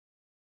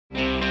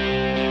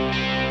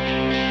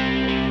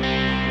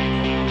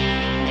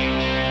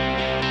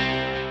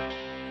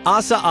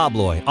Assa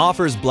Abloy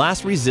offers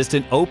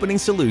blast-resistant opening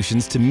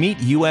solutions to meet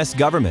U.S.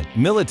 government,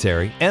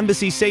 military,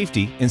 embassy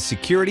safety, and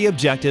security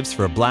objectives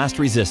for blast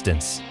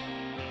resistance.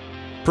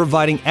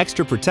 Providing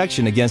extra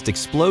protection against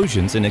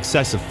explosions and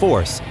excessive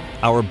force,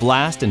 our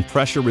blast and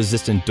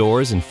pressure-resistant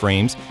doors and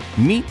frames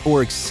meet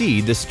or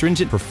exceed the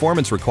stringent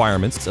performance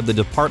requirements of the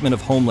Department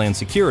of Homeland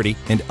Security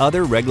and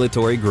other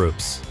regulatory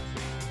groups.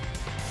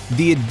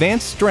 The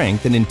advanced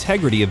strength and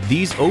integrity of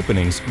these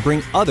openings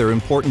bring other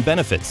important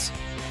benefits: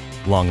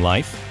 long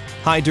life,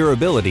 high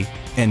durability,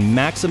 and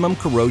maximum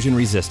corrosion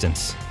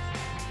resistance.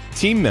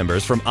 Team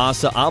members from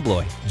Assa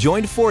Abloy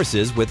joined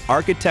forces with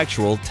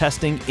Architectural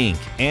Testing Inc.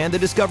 and the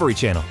Discovery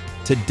Channel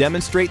to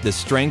demonstrate the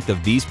strength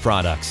of these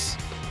products.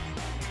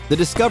 The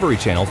Discovery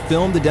Channel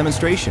filmed the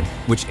demonstration,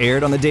 which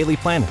aired on the Daily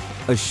Planet,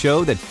 a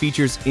show that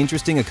features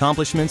interesting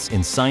accomplishments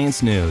in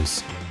science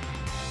news.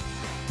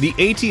 The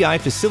ATI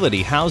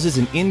facility houses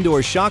an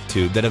indoor shock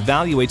tube that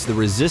evaluates the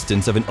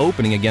resistance of an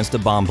opening against a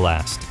bomb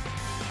blast.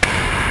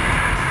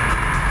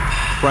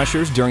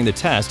 Pressures during the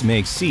test may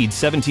exceed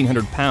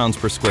 1,700 pounds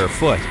per square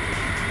foot.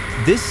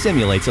 This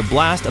simulates a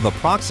blast of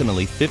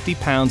approximately 50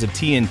 pounds of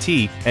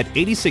TNT at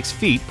 86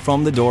 feet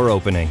from the door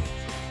opening.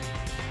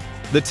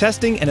 The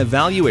testing and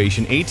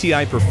evaluation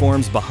ATI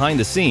performs behind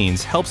the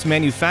scenes helps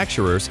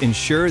manufacturers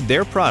ensure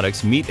their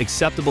products meet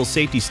acceptable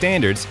safety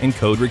standards and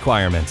code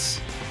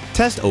requirements.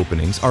 Test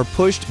openings are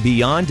pushed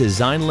beyond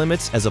design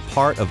limits as a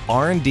part of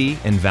R&D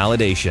and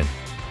validation.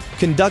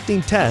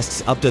 Conducting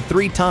tests up to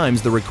 3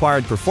 times the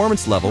required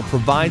performance level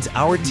provides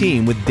our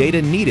team with data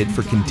needed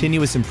for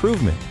continuous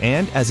improvement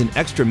and as an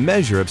extra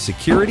measure of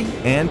security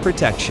and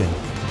protection.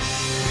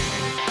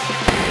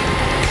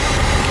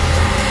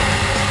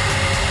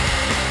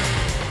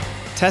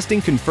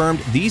 Testing confirmed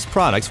these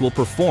products will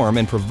perform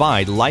and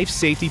provide life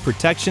safety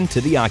protection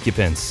to the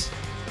occupants.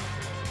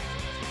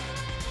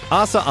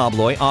 Assa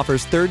Abloy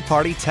offers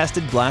third-party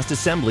tested blast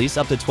assemblies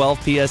up to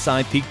 12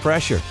 psi peak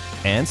pressure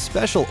and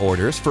special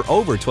orders for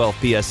over 12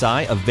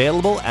 psi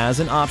available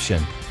as an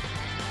option.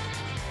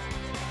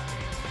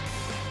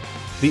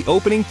 The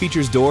opening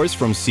features doors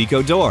from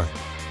Seco Door,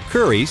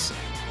 CURRIES,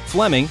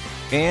 Fleming,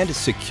 and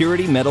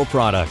Security Metal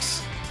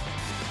Products.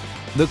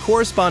 The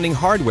corresponding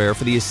hardware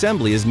for the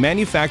assembly is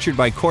manufactured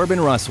by Corbin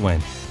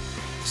Russwin,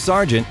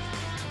 Sargent,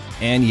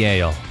 and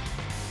Yale.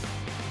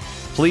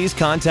 Please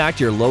contact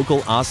your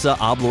local Assa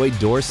Abloy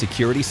Door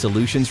Security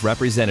Solutions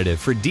representative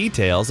for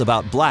details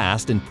about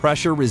blast and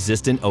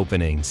pressure-resistant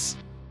openings.